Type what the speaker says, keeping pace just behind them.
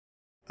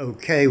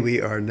Okay,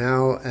 we are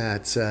now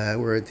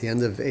we're at the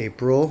end of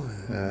April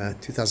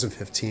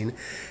 2015,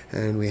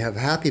 and we have a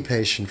happy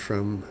patient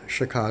from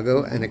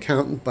Chicago, an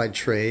accountant by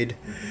trade,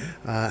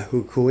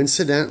 who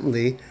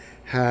coincidentally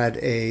had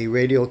a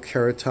radial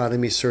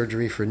keratotomy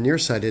surgery for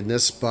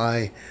nearsightedness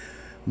by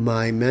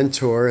my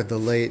mentor, the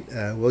late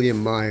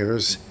William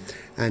Myers.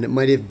 And it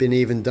might have been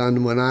even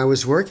done when I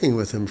was working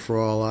with him, for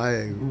all I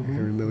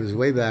remember. It was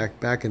way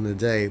back in the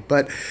day.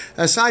 But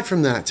aside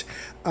from that,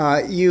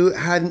 you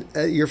had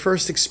your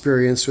first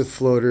experience with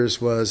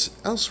floaters was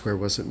elsewhere,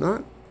 was it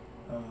not?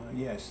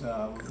 Yes.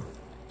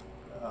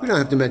 We don't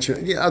have to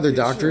mention other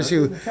doctors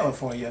sure. who. In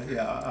California,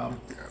 yeah.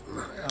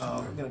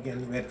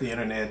 Again, we had the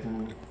internet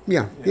and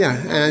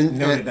and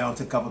noted it down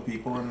to a couple of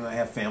people, and I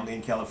have family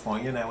in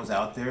California, and I was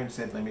out there and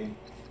said, let me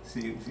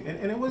see,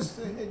 and it was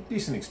a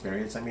decent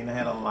experience. I mean, I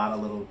had a lot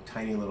of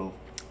tiny little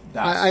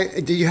dots.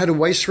 Did you had a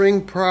Weiss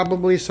ring,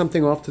 probably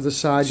something off to the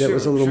side that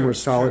was a little more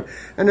solid? Sure.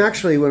 And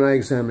actually, when I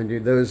examined you,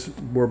 those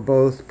were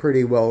both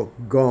pretty well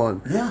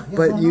gone. Yeah.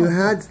 But you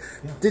had.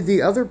 Yeah. Did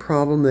the other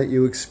problem that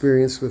you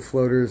experienced with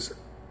floaters,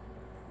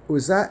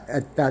 was that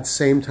at that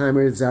same time,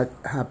 or does that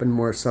happen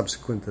more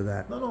subsequent to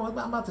that? No,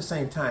 about the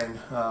same time.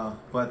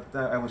 But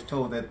I was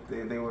told that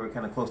they were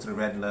kind of close to the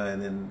retina,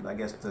 and then I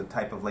guess the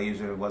type of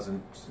laser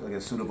wasn't, I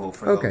guess, suitable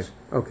for those.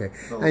 Okay.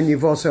 And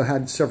you've also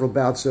had several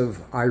bouts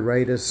of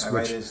iritis.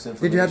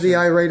 Did you have the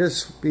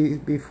iritis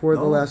before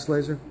the last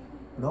laser?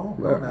 No,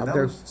 that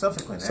was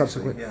subsequent.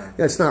 Subsequent. Actually,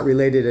 yeah. It's not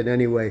related in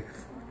any way.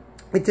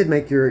 It did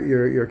make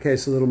your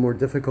case a little more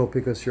difficult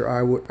because your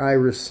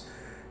iris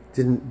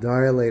didn't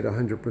dilate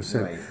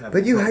 100%. Right.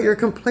 But your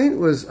complaint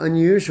was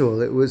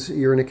unusual. It was,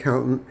 you're an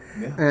accountant,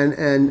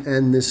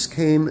 and this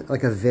came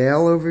like a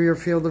veil over your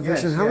field of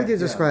vision. How would you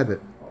describe it?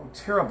 Oh,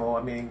 terrible.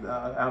 I mean,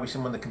 obviously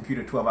I'm on the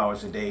computer 12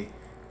 hours a day,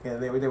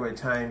 and there were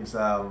times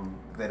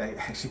that I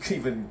actually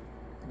couldn't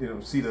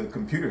even see the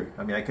computer.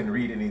 I mean, I couldn't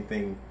read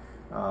anything,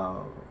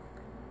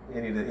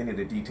 any of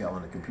the detail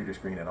on the computer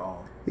screen at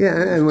all. Yeah,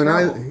 and when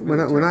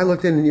I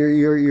looked in,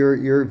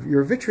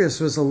 your vitreous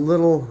was a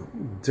little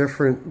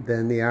different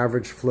than the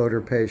average floater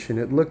patient.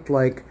 It looked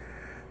like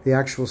the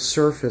actual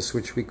surface,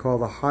 which we call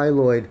the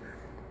hyaloid,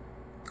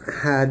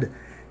 it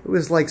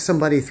was like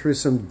somebody threw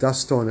some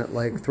dust on it,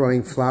 like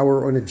throwing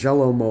flour on a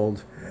Jell-O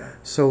mold. Yeah.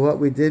 So what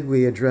we did,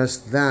 we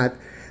addressed that,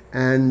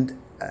 and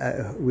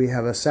we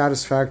have a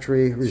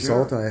satisfactory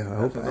result, Sure.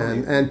 I hope.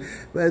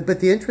 Absolutely. But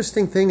the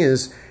interesting thing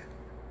is,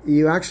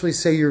 you actually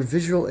say your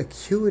visual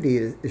acuity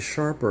is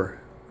sharper.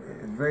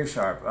 Very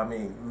sharp. I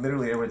mean,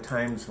 literally, there were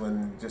times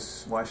when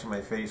just washing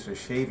my face or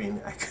shaving,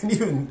 I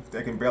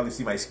can barely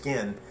see my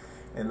skin,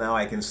 and now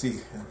I can see,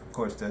 of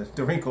course,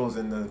 the wrinkles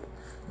and the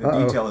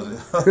details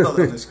of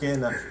the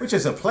skin, which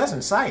is a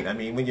pleasant sight. I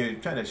mean, when you're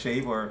trying to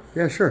shave or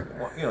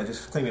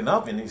just cleaning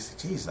up, and you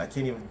say, geez, I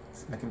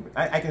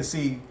can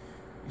see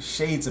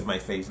shades of my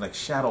face, like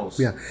shadows.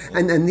 Yeah,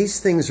 and these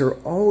things are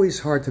always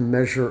hard to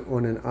measure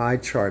on an eye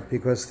chart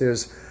because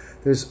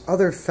there's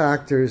other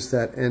factors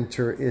that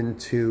enter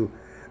into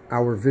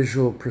our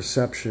visual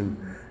perception.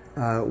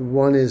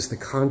 One is the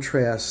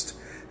contrast,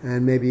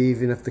 and maybe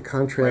even if the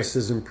contrast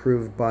is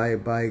improved by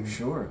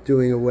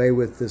doing away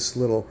with this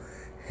little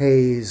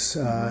haze,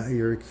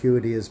 your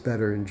acuity is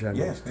better in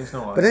general. Yes, there's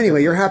no. But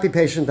anyway, you're a happy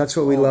patient. That's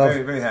what we love.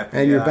 Very, very happy.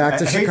 And you're back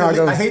to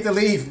Chicago. I hate to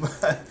leave.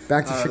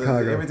 Back to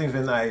Chicago. Everything's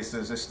been nice.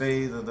 The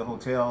stay, the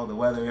hotel, the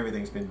weather,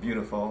 everything's been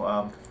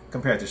beautiful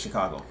compared to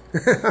Chicago.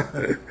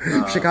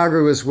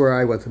 Chicago was where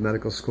I went to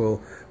medical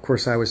school. Of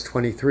course, I was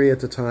 23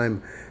 at the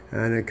time.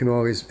 And it can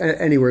always,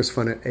 anywhere's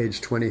fun at age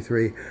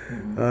 23.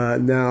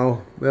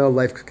 Now, well,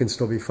 life can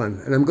still be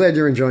fun. And I'm glad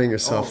you're enjoying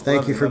yourself.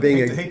 Thank you for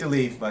being I hate to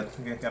leave, but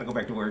I got to go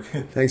back to work.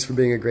 Thanks for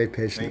being a great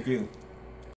patient. Thank you.